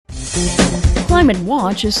Climate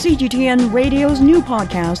Watch is CGTN Radio's new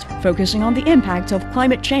podcast focusing on the impact of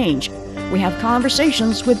climate change. We have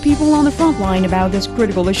conversations with people on the front line about this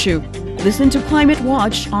critical issue. Listen to Climate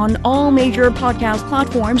Watch on all major podcast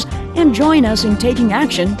platforms and join us in taking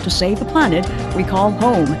action to save the planet we call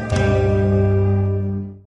home.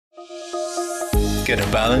 Get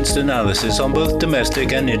a balanced analysis on both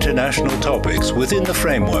domestic and international topics within the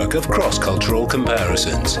framework of cross-cultural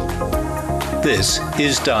comparisons. This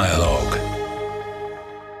is Dialogue.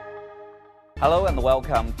 Hello and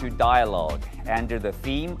welcome to Dialogue. Under the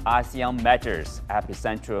theme ASEAN Matters,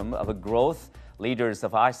 Epicentrum of Growth, leaders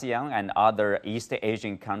of ASEAN and other East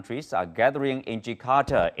Asian countries are gathering in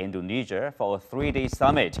Jakarta, Indonesia for a three-day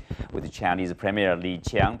summit with Chinese Premier Li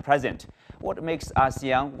Qiang present. What makes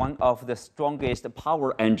ASEAN one of the strongest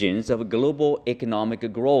power engines of global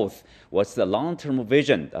economic growth? What's the long-term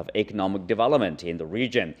vision of economic development in the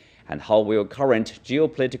region? And how will current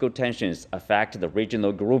geopolitical tensions affect the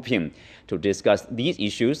regional grouping? To discuss these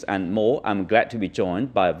issues and more, I'm glad to be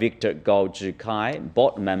joined by Victor Gao Zhikai,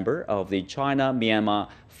 board member of the China-Myanmar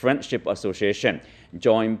Friendship Association,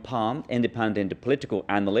 John Palm, independent political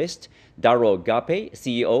analyst, Daryl Gape,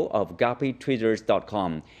 CEO of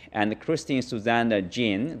GapeTraders.com, and Christine Susanna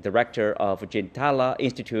Jin, director of Gentala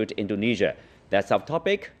Institute Indonesia. That's our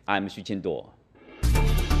topic. I'm Xu Qinduo.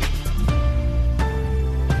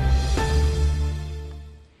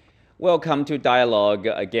 Welcome to Dialogue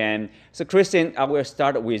again. So Christine, I will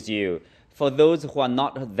start with you. For those who are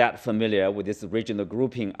not that familiar with this regional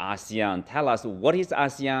grouping ASEAN, tell us what is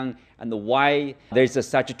ASEAN and why there is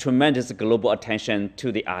such tremendous global attention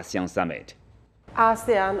to the ASEAN Summit.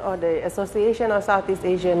 ASEAN, or the Association of Southeast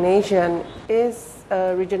Asian Nations, is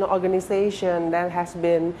a regional organization that has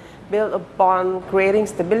been built upon creating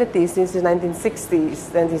stability since the 1960s,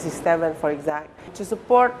 1967 for exact, to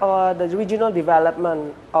support the regional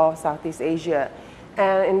development of Southeast Asia.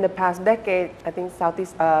 And in the past decade, I think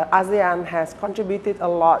ASEAN has contributed a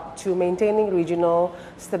lot to maintaining regional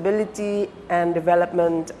stability and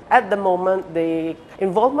development. At the moment, the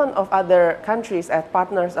involvement of other countries as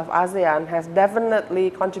partners of ASEAN has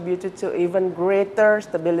definitely contributed to even greater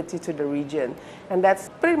stability to the region. And that's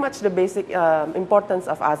pretty much the basic importance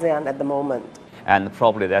of ASEAN at the moment. And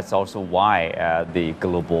probably that's also why the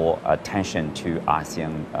global attention to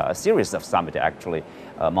ASEAN, a series of summits actually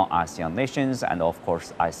among ASEAN nations, and of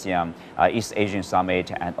course ASEAN East Asian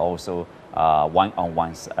Summit, and also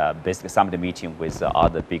one-on-one basic summit meeting with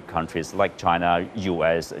other big countries like China,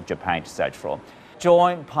 US, Japan, etc.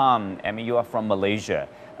 John Palm, I mean, you are from Malaysia.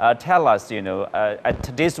 Tell us, at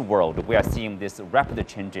today's world, we are seeing these rapid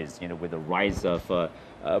changes, with the rise of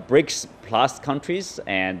BRICS plus countries,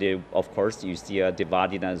 and of course you see a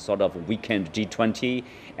divided and sort of weakened G20,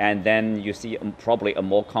 and then you see probably a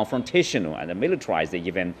more confrontational and militarized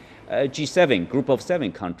even G7, group of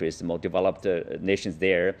 7 countries, more developed nations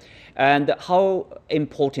there. And how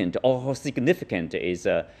important or how significant is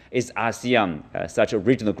ASEAN, such a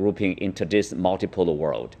regional grouping in today's multipolar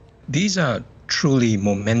world? These are truly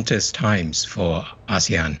momentous times for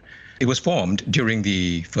ASEAN. It was formed during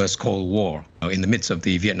the first Cold War, in the midst of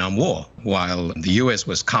the Vietnam War, while the US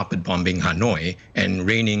was carpet bombing Hanoi and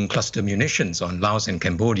raining cluster munitions on Laos and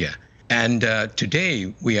Cambodia. And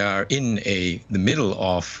today we are in the middle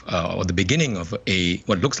of, or the beginning of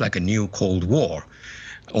what looks like a new Cold War.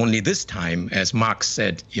 Only this time, as Marx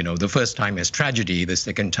said, the first time is tragedy, the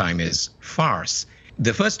second time is farce.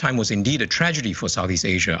 The first time was indeed a tragedy for Southeast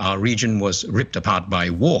Asia. Our region was ripped apart by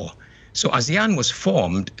war. So ASEAN was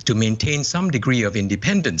formed to maintain some degree of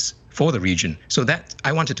independence for the region. So that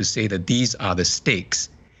I wanted to say that these are the stakes.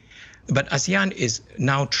 But ASEAN is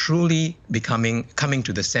now truly coming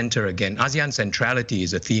to the center again. ASEAN centrality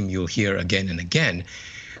is a theme you'll hear again and again.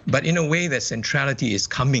 But in a way, that centrality is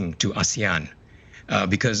coming to ASEAN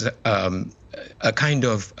because a kind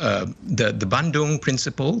of the Bandung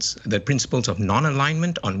principles, the principles of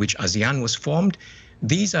non-alignment on which ASEAN was formed,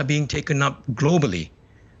 these are being taken up globally.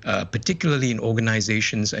 Particularly in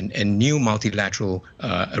organizations and new multilateral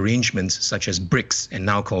arrangements such as BRICS, and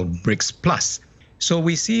now called BRICS Plus. So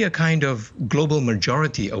we see a kind of global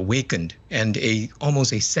majority awakened and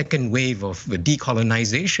almost a second wave of the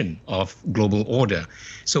decolonization of global order.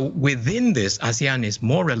 So within this, ASEAN is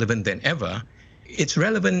more relevant than ever. It's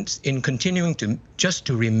relevant in continuing to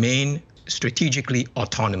remain strategically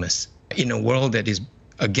autonomous in a world that is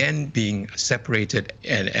again being separated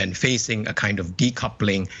and facing a kind of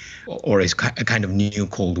decoupling or a kind of new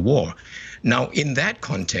Cold War. Now, in that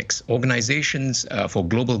context, organizations for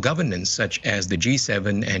global governance such as the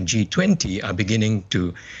G7 and G20 are beginning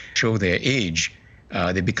to show their age.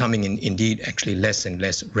 They're becoming indeed actually less and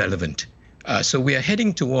less relevant. So we are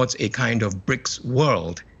heading towards a kind of BRICS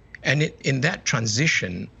world. And in that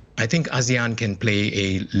transition, I think ASEAN can play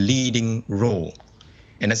a leading role.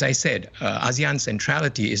 And as I said, ASEAN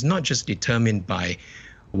centrality is not just determined by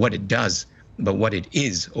what it does, but what it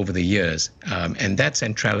is over the years. And that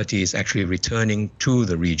centrality is actually returning to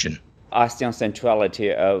the region. ASEAN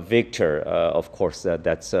centrality, Victor, of course,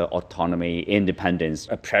 that's autonomy, independence,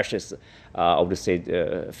 a precious, I would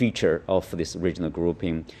say, feature of this regional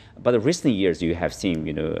grouping. But in recent years, you have seen,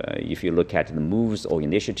 if you look at the moves or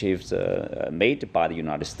initiatives made by the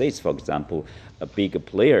United States, for example, a big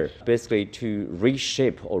player, basically to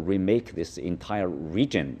reshape or remake this entire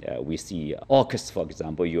region. We see AUKUS, for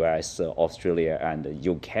example, US, Australia, and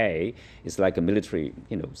UK. It's like a military,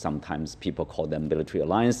 sometimes people call them military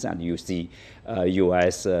alliance, and you see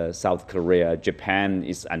US, South Korea, Japan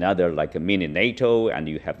is another like a mini NATO, and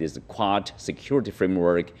you have this Quad security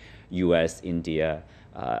framework, US, India,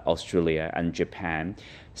 Australia, and Japan.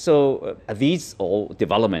 So these all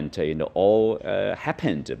development, all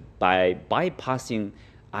happened by bypassing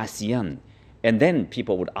ASEAN. And then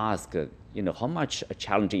people would ask, how much a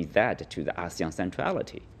challenge is that to the ASEAN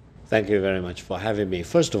centrality? Thank you very much for having me.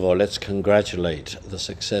 First of all, let's congratulate the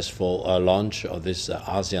successful launch of this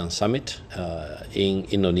ASEAN Summit in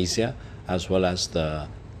Indonesia, as well as the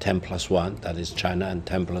 10+1, that is China, and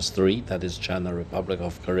 10+3, that is China, Republic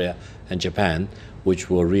of Korea, and Japan, which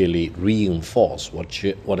will really reinforce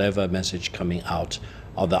whatever message coming out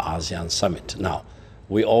of the ASEAN Summit. Now,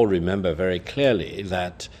 we all remember very clearly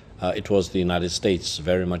that it was the United States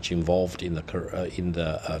very much involved in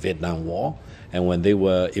the Vietnam War, and when they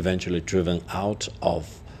were eventually driven out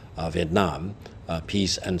of Vietnam,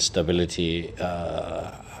 peace and stability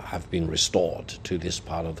have been restored to this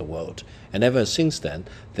part of the world. And ever since then,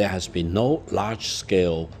 there has been no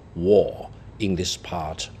large-scale war in this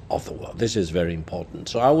part of the world. This is very important.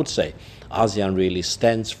 So I would say ASEAN really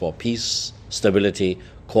stands for peace, stability,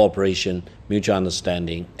 cooperation, mutual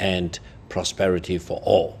understanding, and prosperity for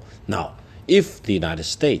all. Now, if the United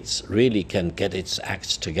States really can get its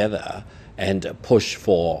acts together and push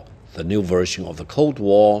for the new version of the Cold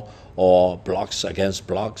War or blocs against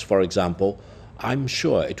blocs, for example, I'm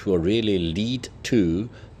sure it will really lead to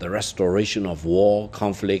the restoration of war,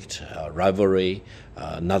 conflict, rivalry,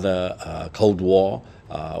 another Cold War,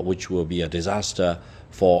 which will be a disaster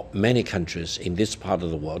for many countries in this part of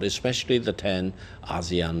the world, especially the 10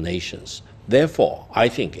 ASEAN nations. Therefore, I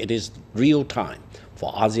think it is real time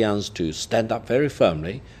for ASEANs to stand up very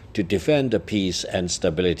firmly to defend the peace and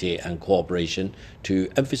stability and cooperation, to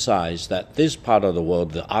emphasize that this part of the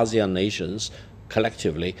world, the ASEAN nations,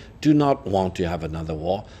 collectively do not want to have another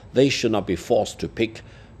war. They should not be forced to pick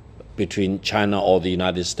between China or the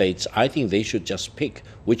United States. I think they should just pick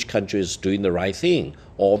which country is doing the right thing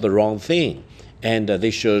or the wrong thing. And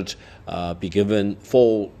they should be given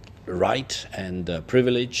full right and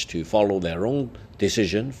privilege to follow their own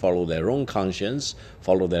decision, follow their own conscience,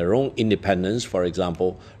 follow their own independence, for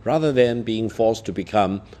example, rather than being forced to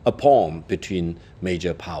become a pawn between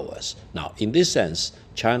major powers. Now, in this sense,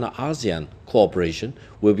 China-ASEAN cooperation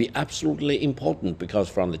will be absolutely important because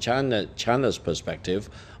from the China's perspective,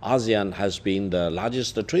 ASEAN has been the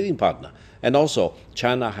largest trading partner. And also,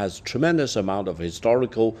 China has tremendous amount of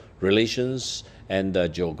historical relations and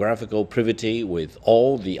geographical privity with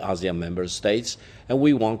all the ASEAN member states, and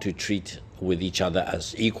we want to treat with each other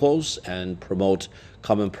as equals and promote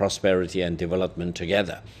common prosperity and development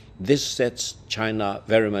together. This sets China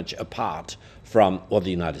very much apart from what the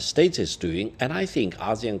United States is doing, and I think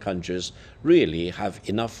ASEAN countries really have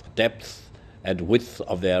enough depth and width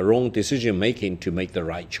of their own decision-making to make the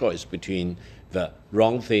right choice between the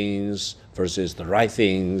wrong things versus the right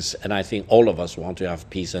things, and I think all of us want to have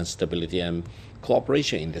peace and stability and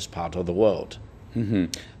cooperation in this part of the world.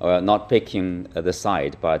 Not picking the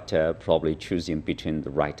side, but probably choosing between the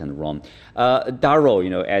right and wrong.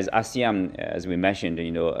 Darryl, as ASEAN, as we mentioned,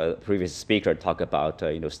 a previous speaker talked about,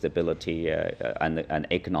 stability and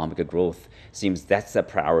economic growth. Seems that's a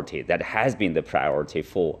priority. That has been the priority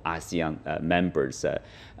for ASEAN members.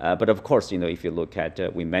 But of course, if you look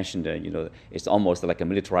at, we mentioned, it's almost like a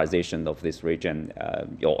militarization of this region,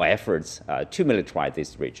 your efforts to militarize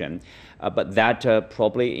this region. But that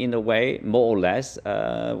probably, in a way, more or less,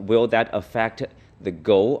 will that affect the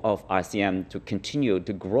goal of ASEAN to continue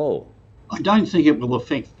to grow? I don't think it will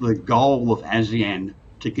affect the goal of ASEAN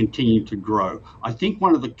to continue to grow. I think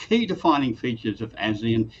one of the key defining features of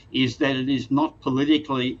ASEAN is that it is not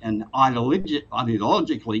politically and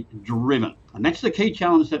ideologically driven. And that's the key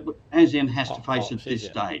challenge that ASEAN has to face at this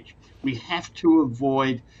stage. We have to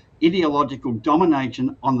avoid ideological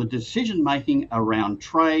domination on the decision-making around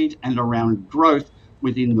trade and around growth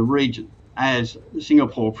within the region. as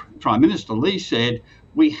Singapore Prime Minister Li said,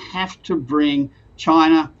 we have to bring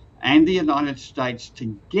China and the United States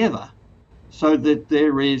together so that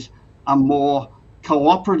there is a more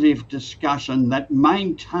cooperative discussion that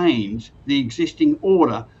maintains the existing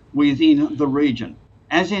order within the region.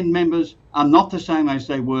 ASEAN members are not the same as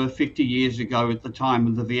they were 50 years ago at the time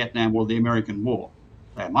of the Vietnam or the American War.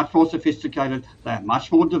 They are much more sophisticated, they are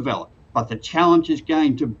much more developed, but the challenge is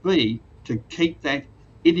going to be to keep that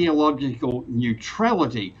ideological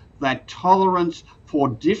neutrality, that tolerance for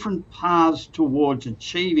different paths towards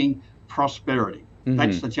achieving prosperity.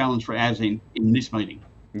 That's the challenge for ASEAN in this meeting.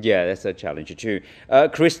 Yeah, that's a challenge too.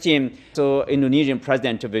 Christian, so Indonesian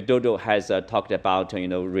President Widodo has talked about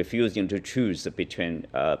refusing to choose between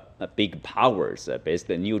big powers,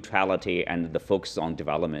 basically neutrality and the focus on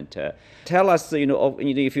development. Tell us,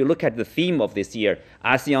 if you look at the theme of this year,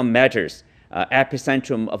 ASEAN Matters,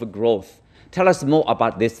 Epicentrum of Growth. Tell us more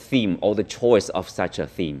about this theme or the choice of such a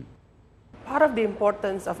theme. Part of the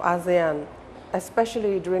importance of ASEAN,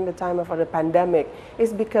 especially during the time of the pandemic,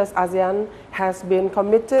 is because ASEAN has been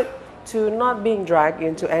committed to not being dragged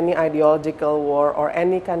into any ideological war or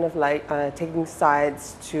any kind of taking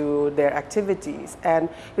sides to their activities, and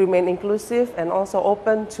remain inclusive and also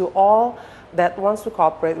open to all that wants to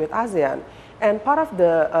cooperate with ASEAN. And part of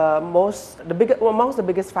amongst the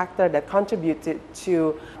biggest factor that contributed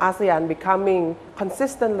to ASEAN becoming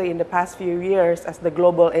consistently in the past few years as the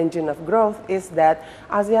global engine of growth is that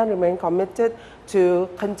ASEAN remained committed to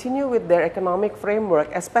continue with their economic framework,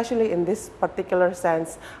 especially in this particular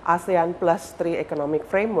sense, ASEAN +3 economic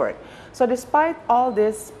framework. So despite all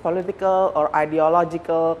this political or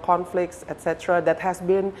ideological conflicts, etc., that has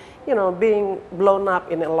been, being blown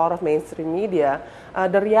up in a lot of mainstream media,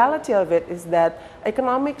 the reality of it is that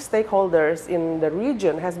economic stakeholders in the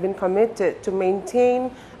region has been committed to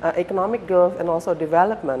maintain economic growth and also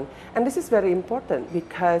development. And this is very important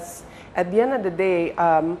because at the end of the day,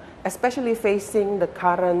 especially facing the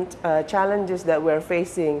current challenges that we're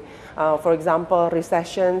facing, for example,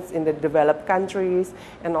 recessions in the developed countries,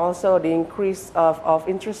 and also the increase of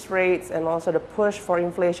interest rates, and also the push for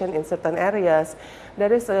inflation in certain areas,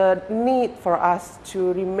 there is a need for us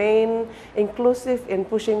to remain inclusive in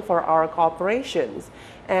pushing for our cooperations.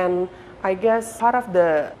 And I guess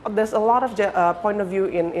there's a lot of point of view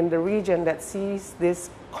in the region that sees this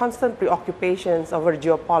constant preoccupations over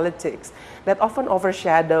geopolitics that often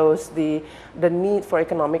overshadows the need for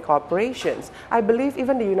economic cooperations. I believe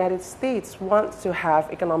even the United States wants to have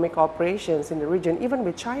economic cooperations in the region, even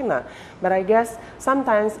with China. But I guess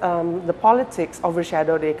sometimes the politics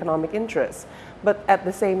overshadow the economic interests. But at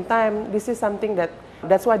the same time, this is something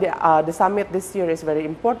that's why the summit this year is very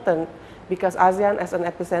important, because ASEAN as an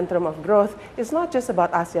epicentrum of growth is not just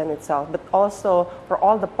about ASEAN itself, but also for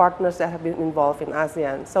all the partners that have been involved in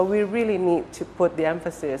ASEAN. So we really need to put the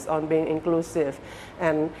emphasis on being inclusive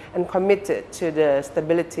and committed to the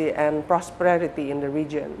stability and prosperity in the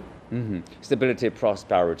region. Stability,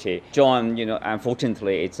 prosperity. John,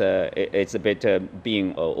 unfortunately, it's a bit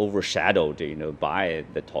being overshadowed, by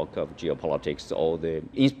the talk of geopolitics, or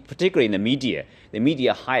particularly in the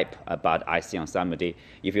media hype about ASEAN Summit.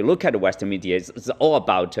 If you look at the Western media, it's all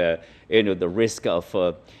about the risk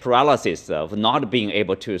of paralysis, of not being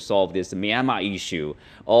able to solve this Myanmar issue,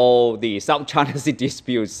 or the South China Sea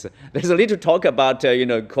disputes. There's a little talk about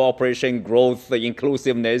cooperation, growth,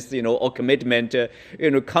 inclusiveness, or commitment.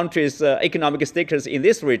 Countries, economic stakeholders in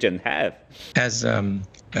this region have. As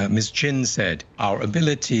Ms. Chin said, our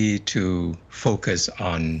ability to focus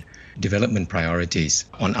on development priorities,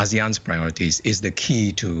 on ASEAN's priorities, is the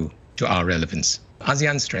key to our relevance.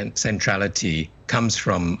 ASEAN's centrality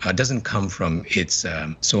doesn't come from its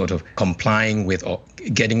sort of complying with or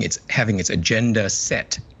having its agenda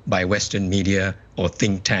set by Western media or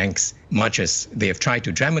think tanks, much as they have tried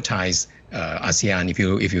to dramatize ASEAN.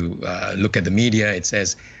 If you look at the media, it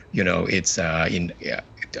says it's in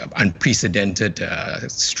unprecedented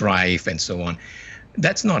strife and so on.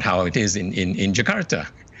 That's not how it is in Jakarta.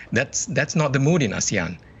 That's not the mood in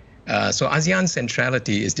ASEAN. So ASEAN's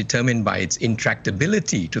centrality is determined by its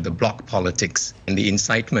intractability to the bloc politics and the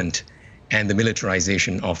incitement and the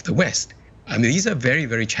militarization of the West. I mean, these are very,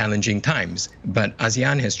 very challenging times, but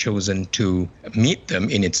ASEAN has chosen to meet them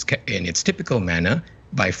in its typical manner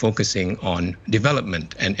by focusing on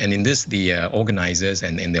development. And in this, the organizers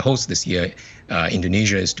and the host this year,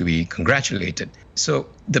 Indonesia, is to be congratulated. So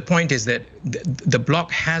the point is that the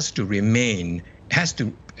bloc has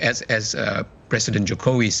to, as President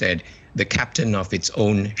Jokowi said, the captain of its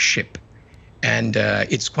own ship. And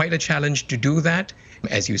it's quite a challenge to do that.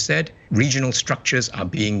 As you said, regional structures are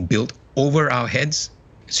being built over our heads.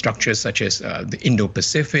 structures such as the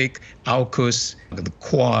Indo-Pacific, AUKUS, the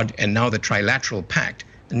Quad, and now the Trilateral Pact,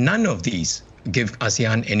 none of these give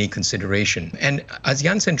ASEAN any consideration. And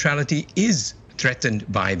ASEAN centrality is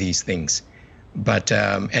threatened by these things. But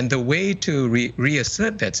and the way to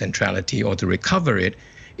reassert that centrality or to recover it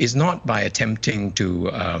is not by attempting to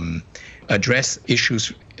address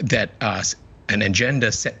issues that are an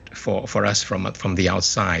agenda set for us from the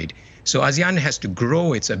outside. So ASEAN has to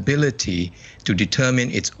grow its ability to determine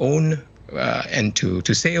its own and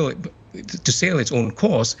to sail its own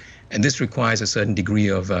course, and this requires a certain degree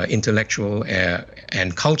of intellectual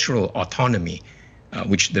and cultural autonomy,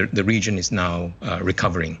 which the region is now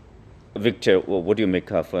recovering. Victor, what do you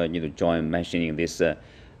make of John mentioning this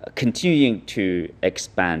continuing to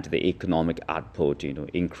expand the economic output,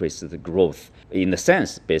 increase the growth, in a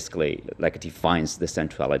sense, basically, like it defines the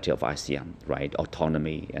centrality of ASEAN, right?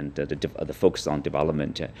 Autonomy and the focus on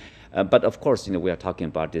development. But of course, we are talking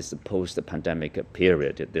about this post-pandemic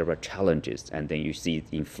period. There are challenges, and then you see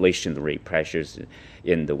the inflationary pressures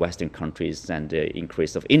in the Western countries and the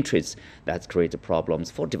increase of interest that creates problems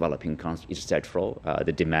for developing countries, etc.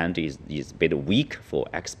 The demand is a bit weak for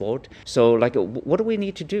export. So, what do we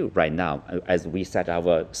need to do right now as we set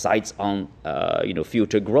our sights on,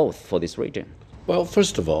 future growth for this region? Well,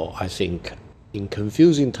 first of all, I think in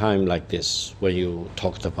confusing time like this, when you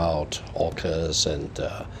talked about AUKUS and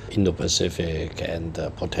Indo-Pacific and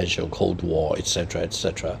potential Cold War,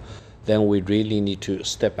 etc., then we really need to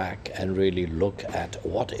step back and really look at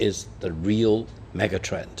what is the real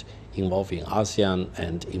megatrend involving ASEAN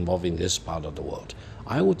and involving this part of the world.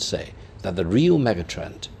 I would say that the real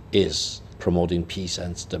megatrend is promoting peace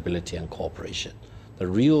and stability and cooperation. The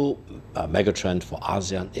real megatrend for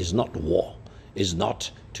ASEAN is not war, is not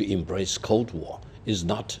to embrace Cold War, is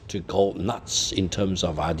not to go nuts in terms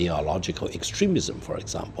of ideological extremism, for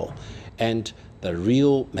example. And the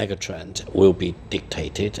real megatrend will be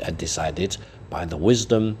dictated and decided by the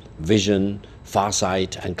wisdom, vision,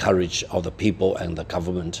 foresight, and courage of the people and the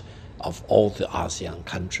government of all the ASEAN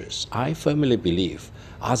countries. I firmly believe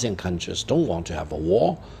ASEAN countries don't want to have a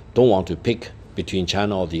war, don't want to pick between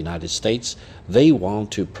China or the United States. They want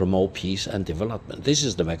to promote peace and development. This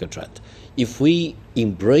is the megatrend. If we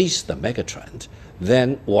embrace the megatrend,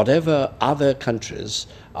 then whatever other countries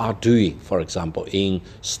are doing, for example, in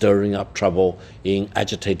stirring up trouble, in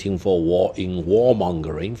agitating for war, in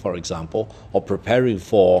warmongering, for example, or preparing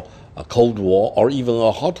for a Cold War or even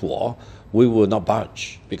a hot war, we will not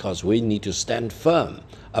budge, because we need to stand firm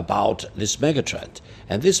about this megatrend.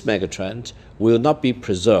 And this megatrend will not be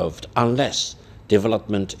preserved unless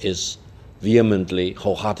development is vehemently,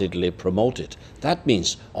 wholeheartedly promoted. That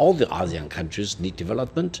means all the ASEAN countries need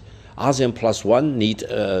development. ASEAN +1 need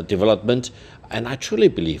development. And I truly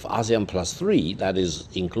believe ASEAN +3, that is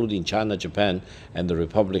including China, Japan, and the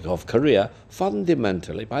Republic of Korea,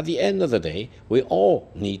 fundamentally, by the end of the day, we all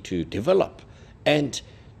need to develop. And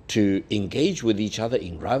to engage with each other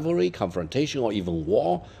in rivalry, confrontation, or even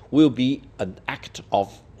war will be an act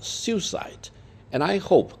of suicide. And I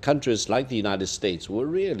hope countries like the United States will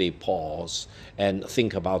really pause and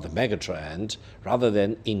think about the megatrend rather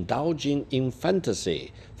than indulging in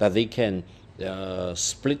fantasy that they can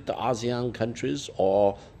split the ASEAN countries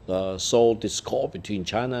or sow discord between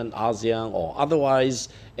China and ASEAN or otherwise,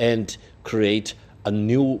 and create a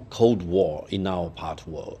new Cold War in our part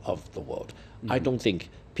of the world. Mm-hmm. I don't think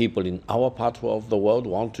people in our part of the world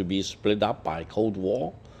want to be split up by Cold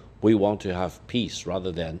War. We want to have peace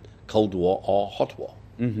rather than Cold War or hot war.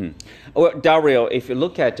 Mm-hmm. Well, Dario, if you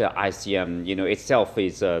look at ASEAN, itself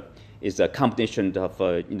is a combination of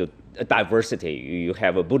a diversity. You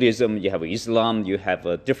have a Buddhism, you have Islam, you have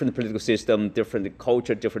a different political system, different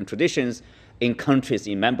culture, different traditions in countries,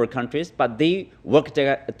 in member countries, but they work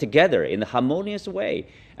together in a harmonious way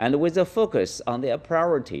and with a focus on their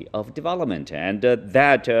priority of development, and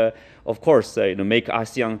that, of course, make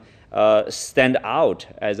ASEAN stand out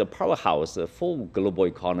as a powerhouse for global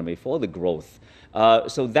economy, for the growth.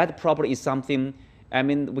 So that probably is something,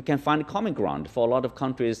 we can find common ground for a lot of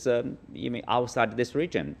countries outside this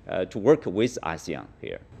region to work with ASEAN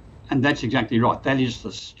here. And that's exactly right. That is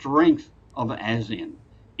the strength of ASEAN.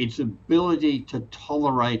 Its ability to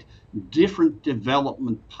tolerate different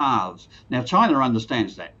development paths. Now, China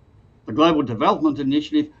understands that. The Global Development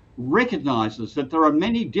Initiative recognizes that there are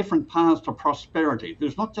many different paths to prosperity.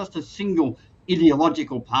 There's not just a single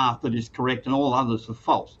ideological path that is correct and all others are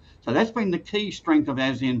false. So that's been the key strength of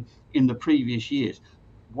ASEAN in the previous years.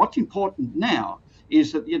 What's important now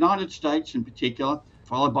is that the United States in particular,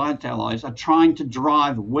 followed by its allies, are trying to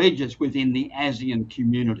drive wedges within the ASEAN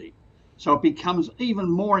community. So it becomes even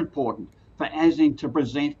more important for ASEAN to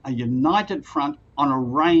present a united front on a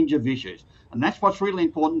range of issues. And that's what's really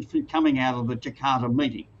important for coming out of the Jakarta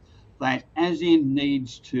meeting, that ASEAN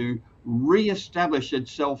needs to re-establish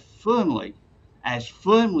itself firmly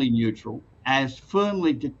neutral, as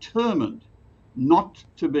firmly determined not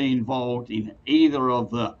to be involved in either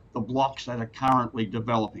of the blocks that are currently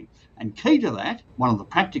developing. And key to that, one of the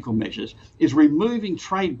practical measures, is removing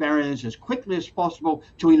trade barriers as quickly as possible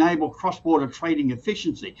to enable cross-border trading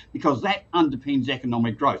efficiency, because that underpins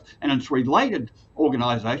economic growth. And it's related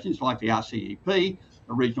organisations like the RCEP,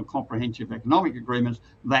 the Regional Comprehensive Economic Agreements,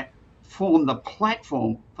 that form the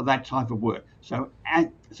platform for that type of work. So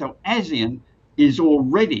ASEAN is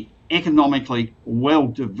already economically well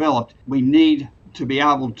developed. We need to be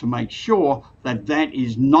able to make sure that that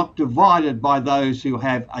is not divided by those who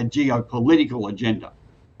have a geopolitical agenda.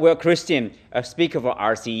 Well, Christian, speak of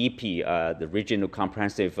RCEP, the Regional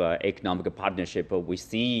Comprehensive Economic Partnership, we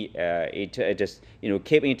see it just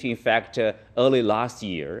came into effect early last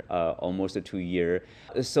year, almost 2 years.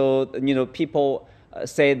 So people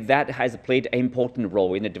say that has played an important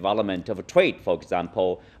role in the development of trade. For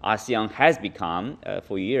example, ASEAN has become,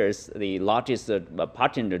 for years, the largest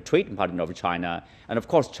trade partner of China, and of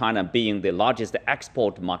course, China being the largest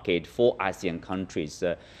export market for ASEAN countries.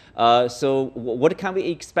 So what can we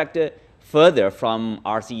expect further from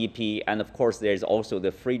RCEP? And of course, there's also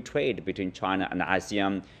the free trade between China and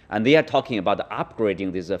ASEAN, and they are talking about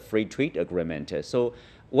upgrading this free trade agreement. So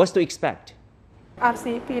what's to expect?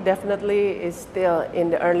 RCEP definitely is still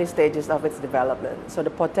in the early stages of its development, so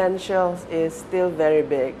the potential is still very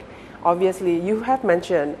big. Obviously, you have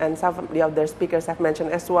mentioned, and some of the other speakers have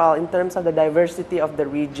mentioned as well, in terms of the diversity of the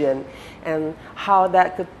region and how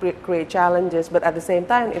that could create challenges, but at the same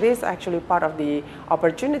time, it is actually part of the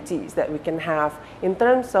opportunities that we can have in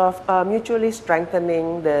terms of mutually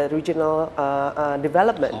strengthening the regional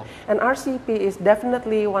development. And RCEP is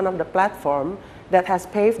definitely one of the platforms that has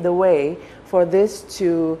paved the way for this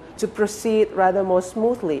to proceed rather more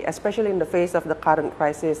smoothly, especially in the face of the current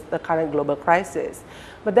crisis, the current global crisis.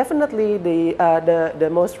 But definitely the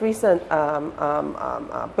most recent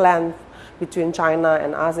plan between China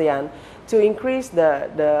and ASEAN to increase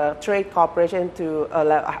the trade cooperation to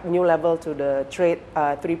a new level, to the trade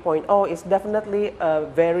 3.0, is definitely a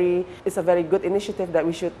very good initiative that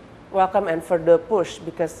we should welcome and further push,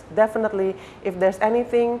 because definitely if there's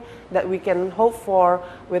anything that we can hope for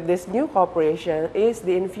with this new cooperation is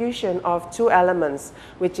the infusion of two elements,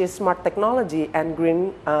 which is smart technology and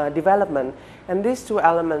green development. And these two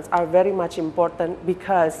elements are very much important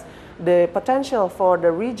because the potential for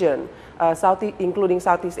the region, including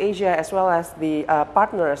Southeast Asia, as well as the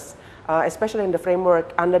partners, especially in the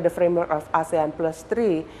framework, under the framework of ASEAN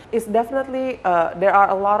 +3, is definitely, there are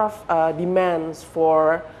a lot of demands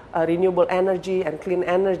for renewable energy and clean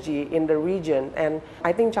energy in the region. And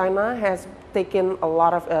I think China has taken a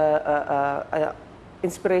lot of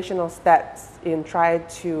inspirational steps in trying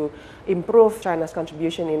to improve China's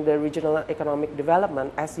contribution in the regional economic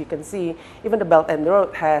development. As you can see, even the Belt and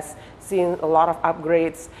Road has seen a lot of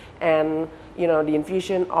upgrades, and the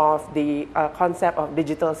infusion of the concept of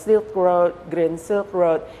digital Silk Road, green Silk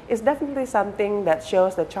Road, is definitely something that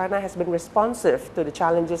shows that China has been responsive to the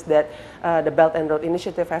challenges that the Belt and Road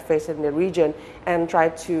Initiative have faced in the region, and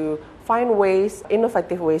tried to find ways,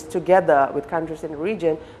 innovative ways, together with countries in the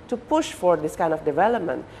region to push for this kind of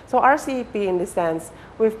development. So RCEP, in this sense,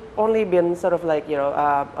 we've only been sort of like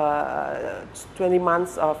 20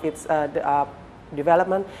 months of its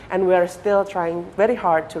development, and we are still trying very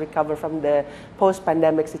hard to recover from the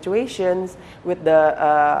post-pandemic situations with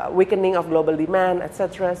the weakening of global demand,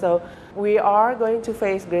 etc. So we are going to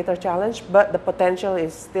face greater challenge, but the potential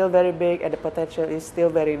is still very big, and the potential is still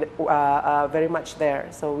very much there.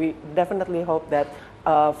 So we definitely hope that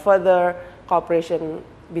further cooperation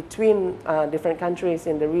between different countries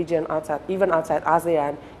in the region, even outside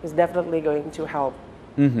ASEAN, is definitely going to help.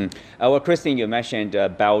 Mm-hmm. Well, Christine, you mentioned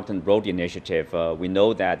Belt and Road Initiative. We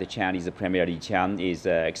know that the Chinese Premier Li Qiang is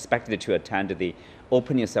expected to attend the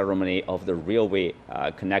opening ceremony of the railway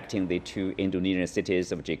connecting the two Indonesian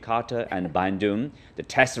cities of Jakarta and Bandung, the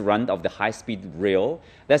test run of the high-speed rail.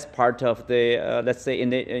 That's part of the, let's say, in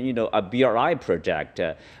the a BRI project.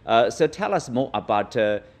 So tell us more about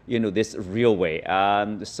this railway.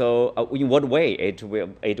 So in what way it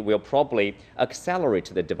will probably accelerate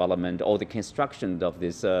the development or the construction of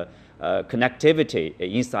this connectivity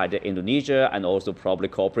inside Indonesia, and also probably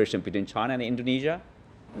cooperation between China and Indonesia?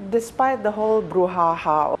 Despite the whole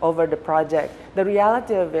brouhaha over the project, the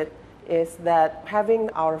reality of it is that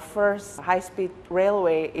having our first high-speed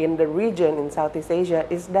railway in the region in Southeast Asia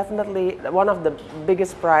is definitely one of the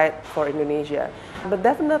biggest pride for Indonesia. But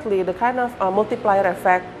definitely the kind of multiplier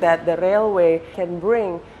effect that the railway can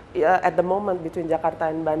bring at the moment between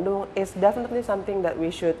Jakarta and Bandung is definitely something that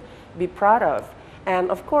we should be proud of.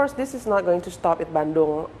 And of course, this is not going to stop at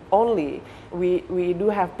Bandung only. We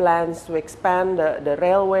do have plans to expand the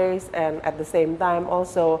railways and at the same time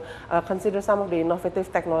also consider some of the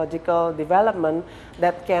innovative technological development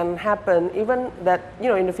that can happen, even that,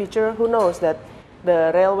 in the future, who knows that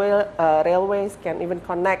the railways can even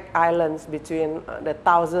connect islands between the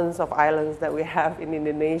thousands of islands that we have in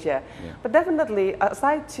Indonesia. Yeah. But definitely,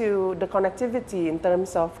 aside to the connectivity in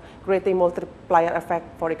terms of creating multiplier effect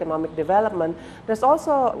for economic development, there's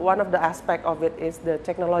also one of the aspects of it is the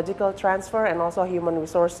technological transfer and also human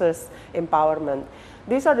resources empowerment.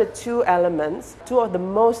 These are the two elements, two of the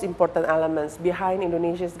most important elements behind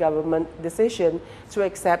Indonesia's government decision to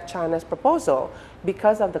accept China's proposal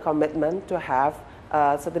because of the commitment to have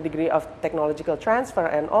a certain degree of technological transfer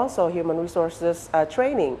and also human resources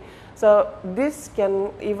training. So this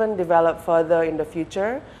can even develop further in the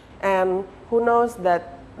future, and who knows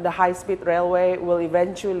that the high-speed railway will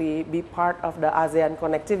eventually be part of the ASEAN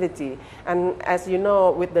connectivity. And as you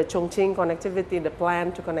know, with the Chongqing connectivity, the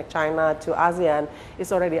plan to connect China to ASEAN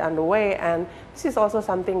is already underway, and this is also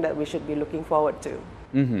something that we should be looking forward to.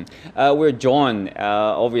 Mm-hmm. We're joined,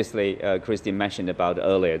 obviously, Christine mentioned about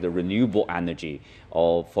earlier, the renewable energy,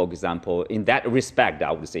 or for example, in that respect,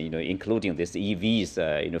 I would say, including this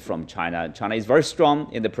EVs, from China. China is very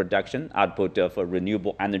strong in the production output of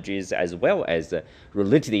renewable energies as well as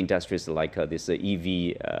related industries like this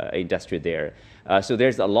EV industry there. So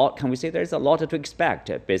there's a lot, can we say there's a lot to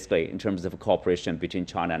expect, basically, in terms of cooperation between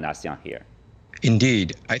China and ASEAN here?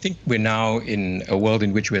 Indeed. I think we're now in a world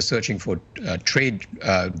in which we're searching for trade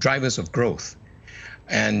drivers of growth.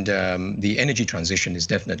 And the energy transition is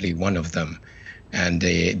definitely one of them. And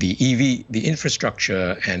the EV, the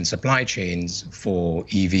infrastructure and supply chains for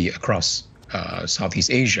EV across Southeast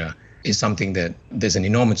Asia is something that there's an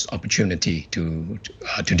enormous opportunity to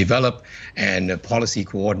develop, and policy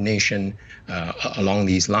coordination along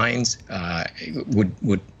these lines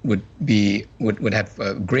would have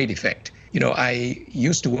a great effect. I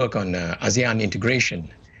used to work on ASEAN integration.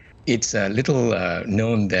 It's a little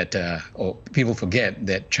known that, or people forget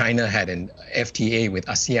that China had an FTA with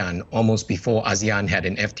ASEAN almost before ASEAN had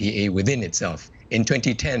an FTA within itself. In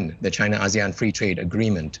 2010, the China-ASEAN Free Trade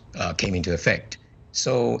Agreement came into effect.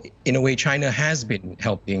 So in a way, China has been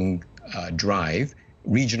helping drive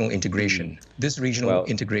regional integration. This regional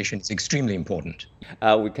integration is extremely important.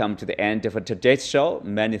 We come to the end of today's show.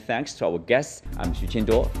 Many thanks to our guests. I'm Xu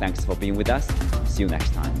Qinduo. Thanks for being with us. See you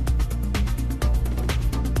next time.